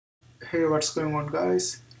Hey, what's going on,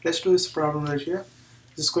 guys? Let's do this problem right here.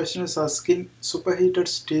 This question is asking superheated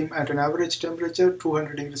steam at an average temperature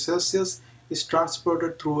 200 degrees Celsius is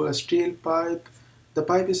transported through a steel pipe. The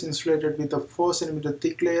pipe is insulated with a 4 cm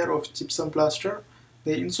thick layer of gypsum plaster.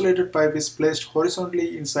 The insulated pipe is placed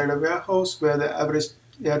horizontally inside a warehouse where the average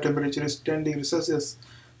air temperature is 10 degrees Celsius.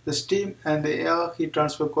 The steam and the air heat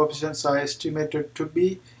transfer coefficients are estimated to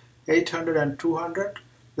be 800 and 200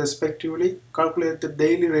 respectively. Calculate the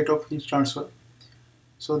daily rate of heat transfer.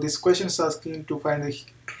 So this question is asking to find the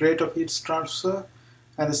rate of heat transfer,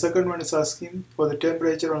 and the second one is asking for the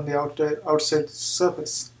temperature on the outside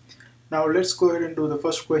surface. Now let's go ahead and do the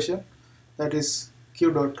first question, that is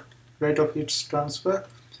Q dot, rate of heat transfer.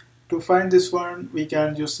 To find this one, we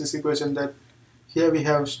can use this equation that here we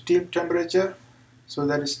have steam temperature, so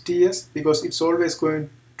that is Ts, because it's always going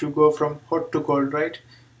to go from hot to cold, right?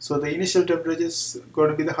 So the initial temperature is going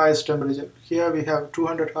to be the highest temperature. Here we have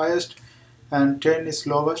 200 highest and 10 is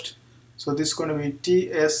lowest. So this is going to be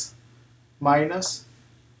Ts minus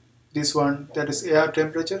this one, that is air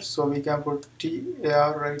temperature. So we can put T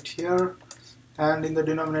air right here, and in the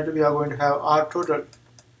denominator we are going to have R total.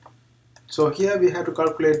 So here we have to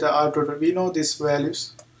calculate the R total. We know these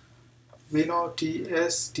values. We know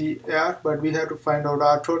Ts, T air, but we have to find out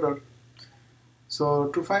R total. So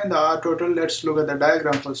to find the R total, let's look at the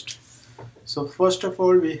diagram first. So first of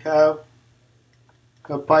all, we have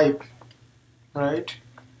a pipe, right?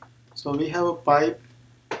 So we have a pipe,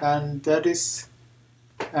 and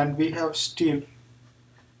we have steel,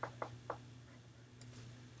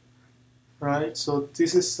 right? So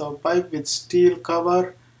this is a pipe with steel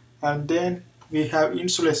cover, and then we have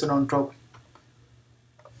insulation on top.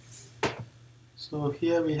 So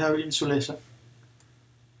here we have insulation,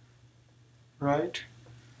 right?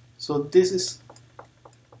 So this is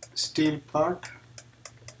steel part,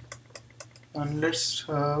 and let's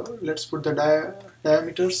put the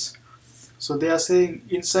diameters. So they are saying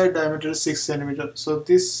inside diameter is 6 cm. So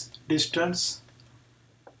this distance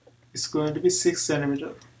is going to be 6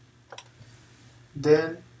 cm.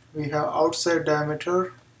 Then we have outside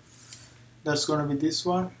diameter, that's going to be this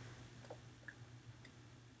one,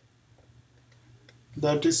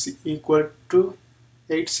 that is equal to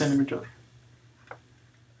 8 cm,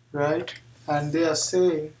 right? And they are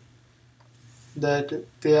saying that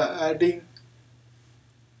they are adding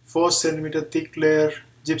 4 cm thick layer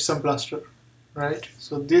gypsum plaster, right?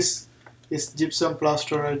 So this is gypsum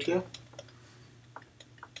plaster right here,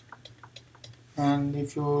 and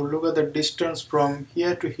if you look at the distance from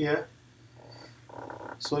here to here,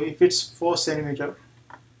 so if it's 4 cm,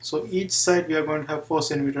 so each side we are going to have 4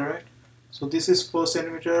 cm, right? So this is 4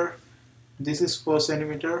 cm, this is 4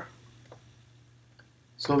 cm.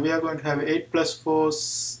 So we are going to have 8 plus 4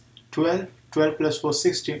 12, 12 plus 4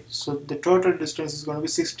 16. So the total distance is going to be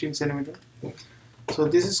 16 cm. So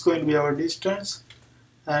this is going to be our distance,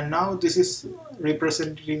 and now this is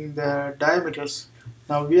representing the diameters.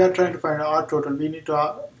 Now we are trying to find R total. We need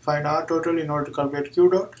to find R total in order to calculate Q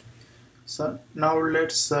dot. So now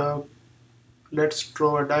let's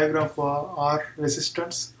draw a diagram for R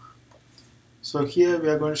resistance. So here we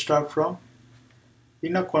are going to start from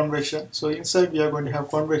inner convection. So inside we are going to have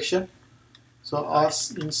convection. So R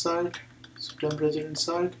inside, so temperature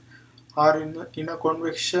inside, R in the inner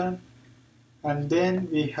convection, and then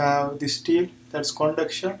we have the steel, that's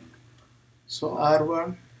conduction. So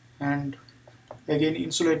R1, and again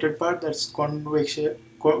insulated part, that's conduction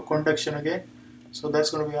again. So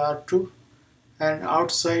that's going to be R2, and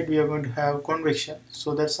outside we are going to have convection.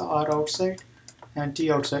 So that's R outside and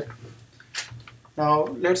T outside. Now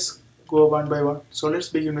let's go one by one. So let's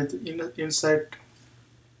begin with inside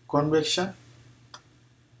convection.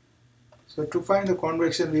 So to find the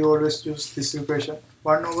convection, we always use this equation,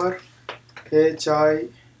 1 over HI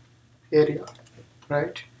area,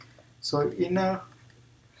 right? So inner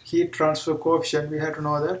heat transfer coefficient, we have to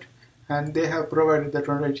know that, and they have provided that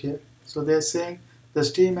one right here. So they're saying the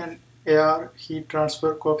steam and air heat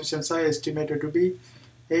transfer coefficients are estimated to be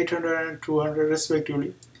 800 and 200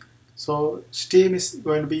 respectively. So steam is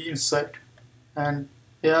going to be inside and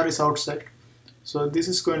air is outside. So this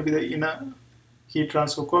is going to be the inner heat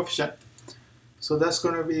transfer coefficient. So that's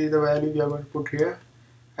going to be the value we are going to put here.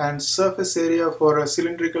 And surface area for a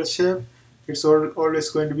cylindrical shape, it's always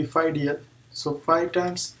going to be 5 dl. So 5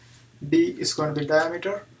 times d is going to be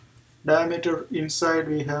diameter. Diameter inside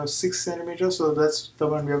we have 6 cm, so that's the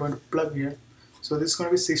one we are going to plug here. So this is going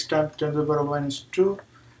to be 6 times 10 to the power minus 2,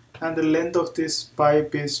 and the length of this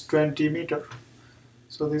pipe is 20 meter.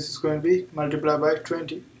 So this is going to be multiplied by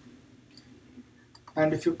 20.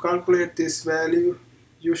 And if you calculate this value,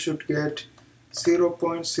 you should get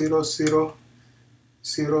 0.00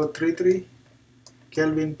 0.033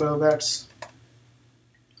 Kelvin per watts,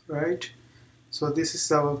 right? So this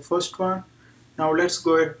is our first one. Now let's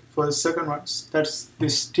go ahead for the second one. That's the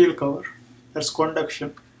steel cover. That's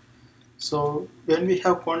conduction. So when we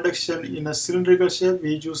have conduction in a cylindrical shape,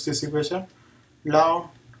 we use this equation: ln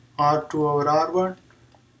R2 over R1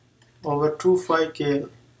 over 2 pi KL,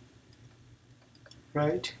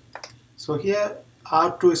 right? So here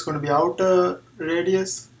R2 is going to be outer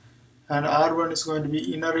radius and R1 is going to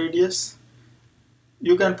be inner radius.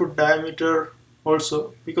 You can put diameter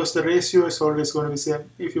also because the ratio is always going to be same.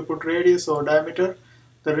 If you put radius or diameter,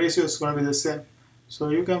 the ratio is going to be the same. So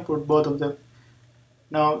you can put both of them.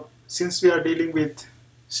 Now since we are dealing with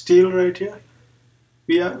steel right here,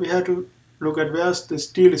 we have to look at where the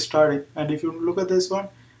steel is starting. And if you look at this one,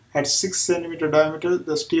 at 6 centimeter diameter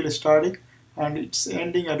the steel is starting and it's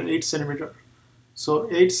ending at 8 centimeter. So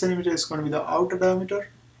 8 centimeter is going to be the outer diameter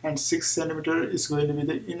and 6 centimeter is going to be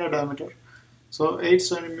the inner diameter. So 8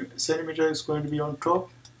 centimeter is going to be on top,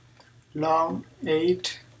 ln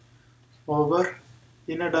 8 over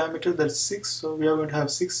inner diameter, that's 6. So we are going to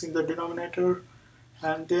have 6 in the denominator,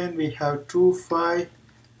 and then we have 2 phi,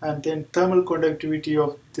 and then thermal conductivity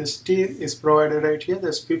of the steel is provided right here.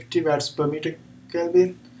 That's 50 watts per meter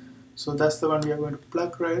Kelvin. So that's the one we are going to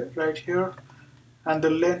plug right here. And the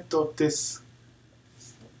length of this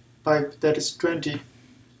pipe, that is 20.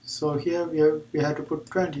 So here we have to put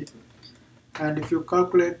 20. And if you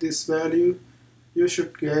calculate this value, you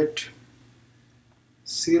should get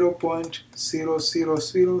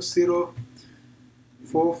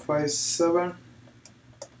 0.0000457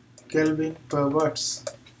 Kelvin per watts.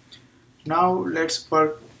 Now let's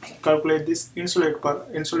calculate this insulated part.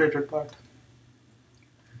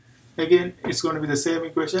 Again, it's going to be the same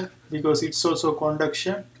equation because it's also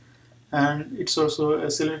conduction and it's also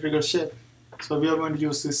a cylindrical shape. So we are going to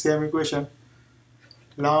use the same equation,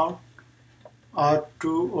 ln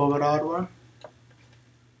R2 over R1,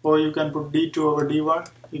 or you can put D2 over D1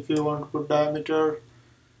 if you want to put diameter.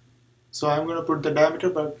 So I'm going to put the diameter,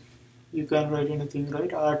 but you can write anything, right?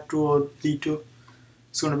 R2 or D2.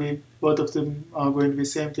 It's going to be, both of them are going to be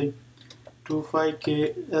same thing, 2 pi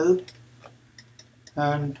KL.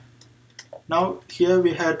 And now here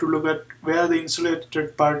we have to look at where the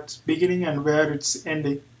insulated part is beginning and where it's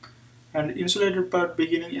ending. And insulated part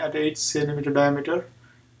beginning at 8 centimeter diameter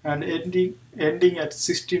and ending at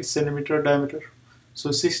 16 centimeter diameter.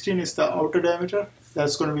 So 16 is the outer diameter,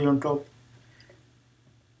 that's going to be on top.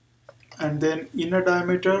 And then inner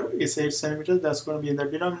diameter is 8 centimeter, that's going to be in the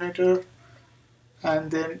denominator. And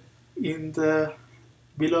then in the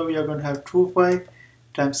below we are going to have 2 pi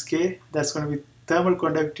times K, that's going to be thermal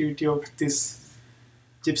conductivity of this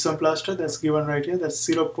gypsum plaster, that's given right here, that's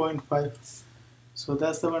 0.5. So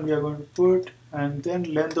that's the one we are going to put. And then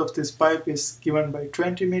length of this pipe is given by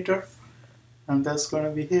 20 meter, and that's going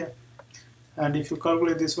to be here. And if you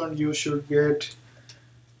calculate this one, you should get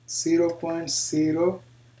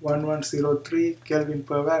 0.01103 Kelvin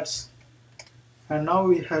per watts. And now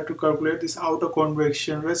we have to calculate this outer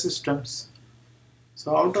convection resistance.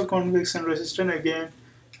 So outer convection resistance, again,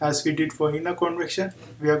 as we did for inner convection,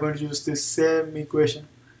 we are going to use this same equation.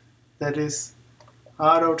 That is,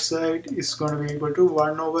 R outside is going to be equal to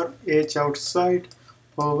 1 over H outside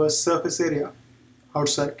over surface area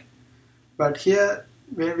outside. But here,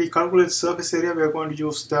 when we calculate surface area, we are going to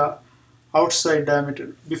use the outside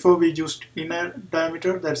diameter. Before we used inner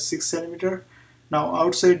diameter, that's 6 centimeter. Now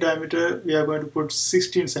outside diameter, we are going to put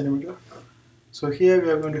 16 centimeter. So here we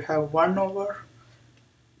are going to have 1 over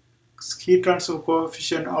heat transfer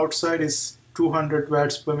coefficient outside is 200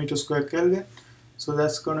 watts per meter square Kelvin. So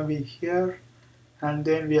that's going to be here. And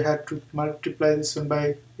then we had to multiply this one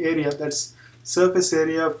by area. That's surface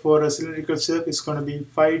area for a cylindrical shape is going to be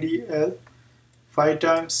 5dl. 5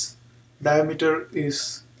 times diameter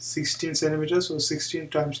is 16 centimeters, so 16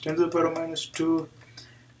 times 10 to the power minus 2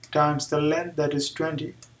 times the length, that is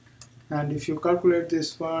 20. And if you calculate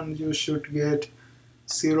this one, you should get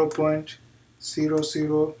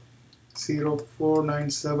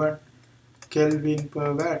 0.000497 Kelvin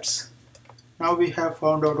per watts. Now we have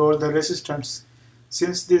found out all the resistance.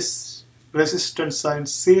 Since this resistance are in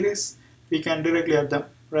series, we can directly add them,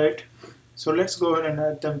 right? So let's go ahead and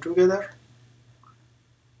add them together.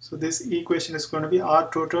 So this equation is going to be R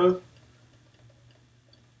total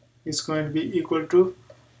is going to be equal to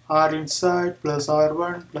R inside plus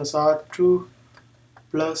R1 plus R2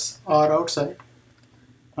 plus R outside.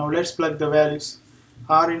 Now let's plug the values.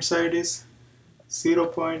 R inside is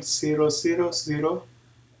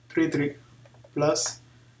 0.00033 plus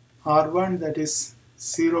R1, that is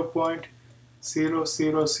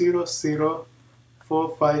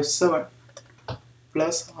 0.0000457,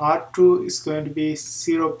 plus R2 is going to be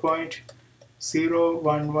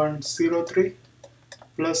 0.01103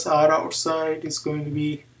 plus R outside is going to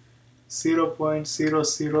be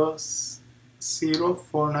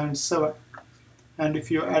 0.000497, and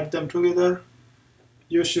if you add them together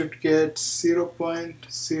you should get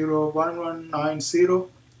 0.01190.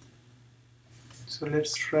 So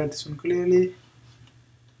let's write this one clearly.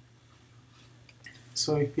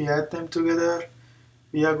 So if we add them together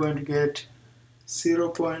we are going to get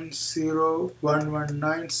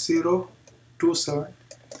 0.0119027.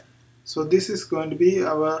 So this is going to be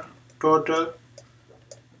our total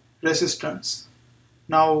resistance.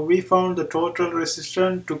 Now we found the total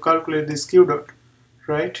resistance to calculate this Q dot,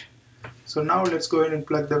 right? So now let's go ahead and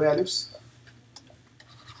plug the values.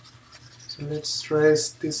 So let's trace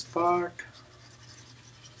this part.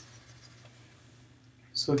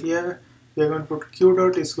 So here we are going to put Q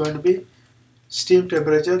dot is going to be steam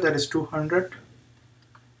temperature, that is 200,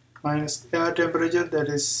 minus air temperature, that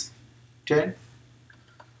is 10,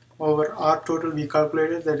 over R total we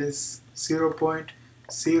calculated, that is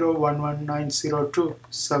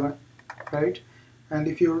 0.011927, right? And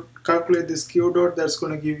if you calculate this Q dot, that's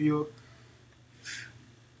going to give you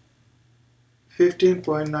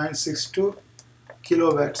 15.962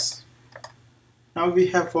 kilowatts. Now we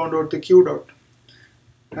have found out the Q dot.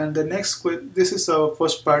 And the next, this is our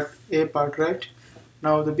first part, A part, right?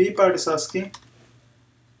 Now the B part is asking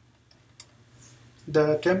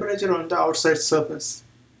the temperature on the outside surface.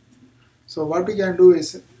 So what we can do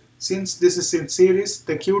is, since this is in series,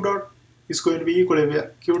 the Q dot is going to be equal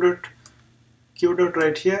here. Q dot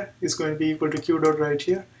right here is going to be equal to Q dot right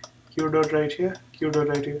here, Q dot right here, Q dot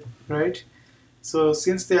right here, right? So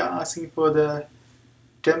since they are asking for the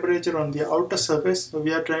temperature on the outer surface, so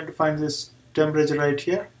we are trying to find this temperature right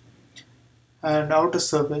here and outer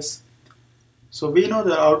surface. So we know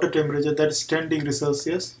the outer temperature, that is 10 degrees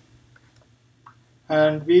Celsius,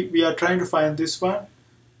 and we are trying to find this one.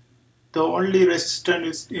 The only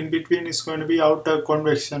resistance in between is going to be outer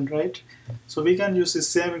convection, right? So we can use the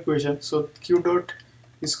same equation. So Q dot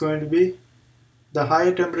is going to be, the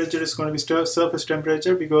higher temperature is going to be surface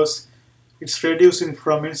temperature because it's reducing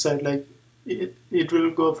from inside, like it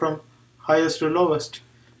will go from highest to lowest.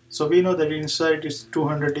 So we know that inside is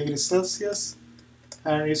 200 degrees Celsius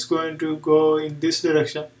and it's going to go in this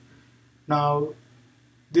direction. Now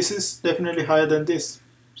this is definitely higher than this.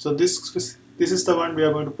 So this is the one we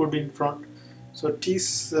are going to put in front. So T,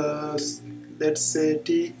 let's say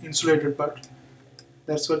T insulated part.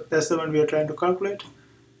 That's the one we are trying to calculate.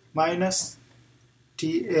 Minus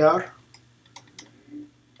T air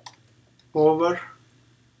over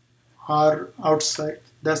R outside.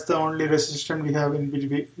 That's the only resistance we have in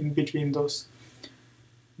between those.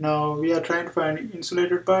 Now we are trying to find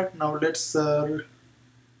insulated part. Now let's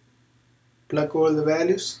plug all the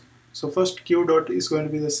values. So first Q dot is going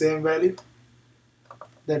to be the same value,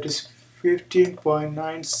 that is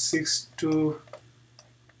 15.962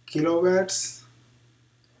 kilowatts.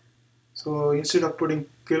 So instead of putting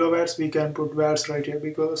kilowatts we can put watts right here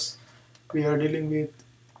because we are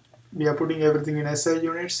putting everything in SI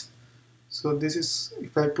units. So this is,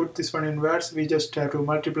 if I put this one in watts, we just have to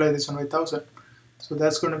multiply this one by 1000. So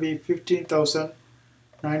that's going to be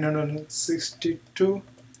 15,962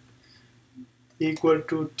 equal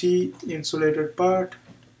to T insulated part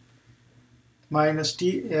minus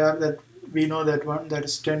T air, that we know that one, that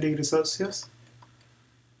is 10 degrees Celsius,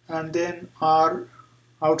 and then R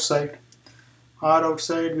outside. R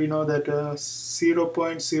outside we know that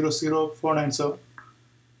 0.00497.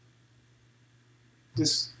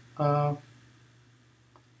 This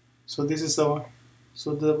so this is the one.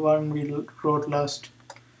 So the one we wrote last.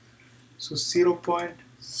 So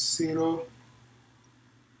 0.0,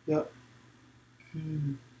 yeah,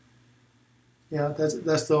 yeah,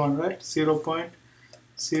 that's the one, right?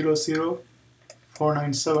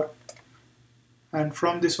 0.00497. And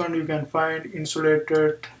from this one you can find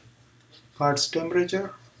insulated parts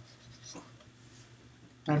temperature.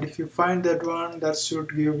 And if you find that one, that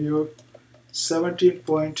should give you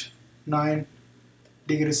 17.9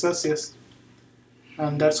 degrees Celsius.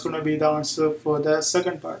 And that's going to be the answer for the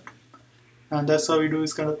second part. And that's how we do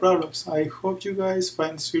this kind of problems. I hope you guys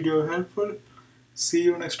find this video helpful. See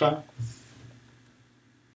you next time.